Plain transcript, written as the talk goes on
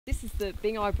This is the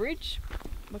Bingai Bridge,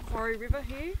 Macquarie River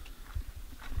here.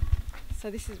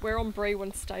 So we're on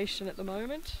Brewen Station at the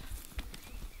moment.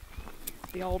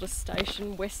 The oldest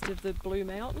station west of the Blue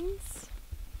Mountains,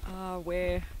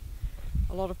 where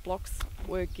a lot of blocks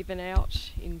were given out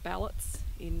in ballots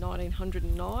in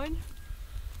 1909.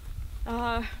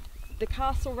 The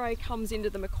Castlereagh comes into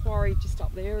the Macquarie just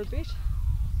up there a bit,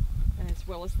 as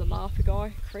well as the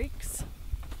Marthaguy creeks,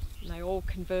 and they all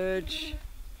converge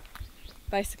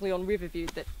basically on Riverview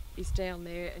that is down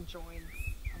there and joins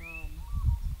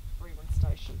Brewen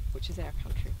Station, which is our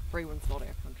country. Brewen's not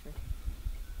our country.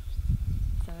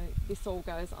 So this all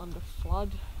goes under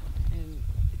flood, and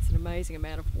it's an amazing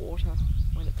amount of water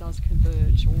when it does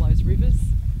converge, all those rivers.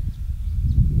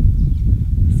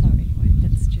 So anyway,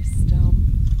 let's just,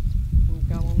 we'll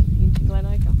go on into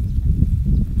Glenacre.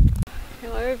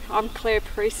 Hello, I'm Claire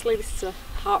Priestley. This is a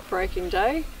heartbreaking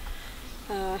day.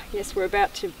 Yes, we're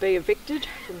about to be evicted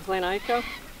from Glenacre,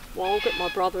 Walgett, my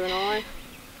brother and I.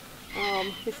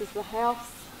 This is the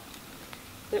house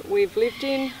that we've lived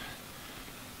in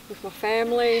with my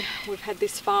family. We've had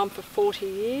this farm for 40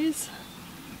 years.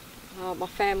 My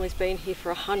family's been here for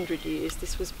 100 years.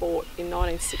 This was bought in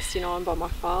 1969 by my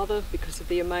father because of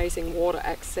the amazing water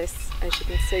access. As you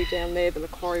can see down there, the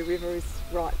Macquarie River is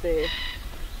right there,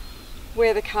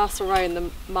 where the Castlereagh and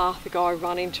the Marthaguy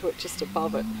run into it just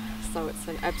above it. So it's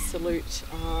an absolute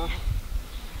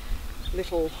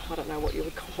little, I don't know what you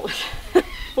would call it,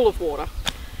 full of water.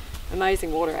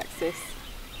 Amazing water access.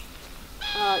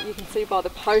 You can see by the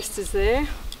posters there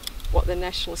what the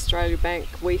National Australia Bank,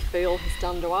 we feel, has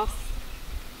done to us.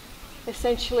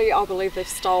 Essentially, I believe they've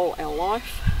stole our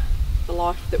life, the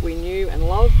life that we knew and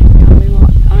loved,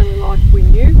 the only life we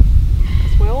knew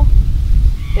as well.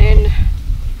 Then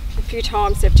a few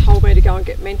times they've told me to go and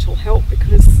get mental help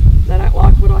because they don't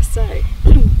like what I say.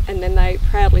 And then they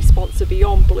proudly sponsor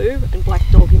Beyond Blue and Black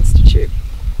Dog Institute.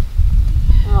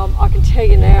 I can tell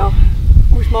you now,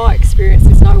 with my experience,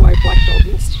 there's no way Black Dog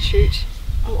Institute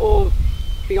or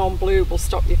Beyond Blue will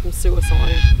stop you from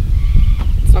suiciding.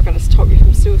 It's not going to stop you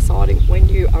from suiciding when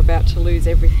you are about to lose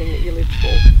everything that you lived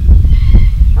for.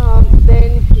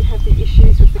 Then you have the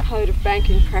issues with the Code of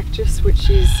Banking Practice, which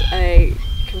is a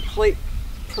complete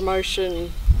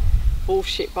promotion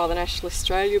bullshit by the National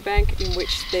Australia Bank, in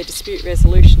which their dispute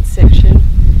resolution section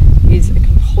is a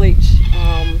complete,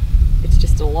 it's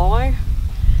just a lie.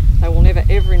 They will never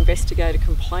ever investigate a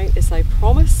complaint as they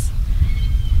promise.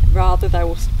 Rather, they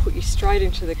will put you straight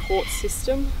into the court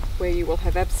system where you will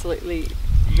have absolutely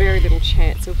very little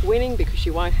chance of winning because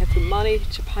you won't have the money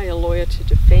to pay a lawyer to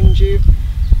defend you.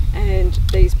 And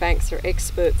these banks are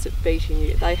experts at beating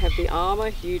you. They have the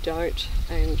armour, you don't,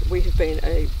 and we have been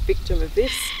a victim of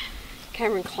this.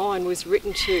 Cameron Klein was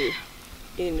written to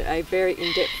in a very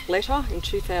in-depth letter in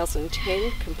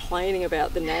 2010 complaining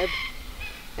about the NAB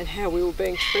and how we were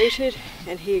being treated,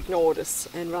 and he ignored us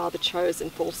and rather chose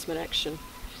enforcement action.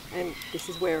 And this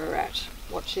is where we're at,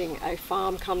 watching a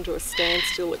farm come to a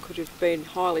standstill that could have been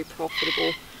highly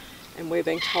profitable, and we're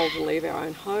being told to leave our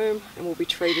own home and we'll be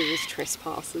treated as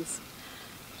trespassers.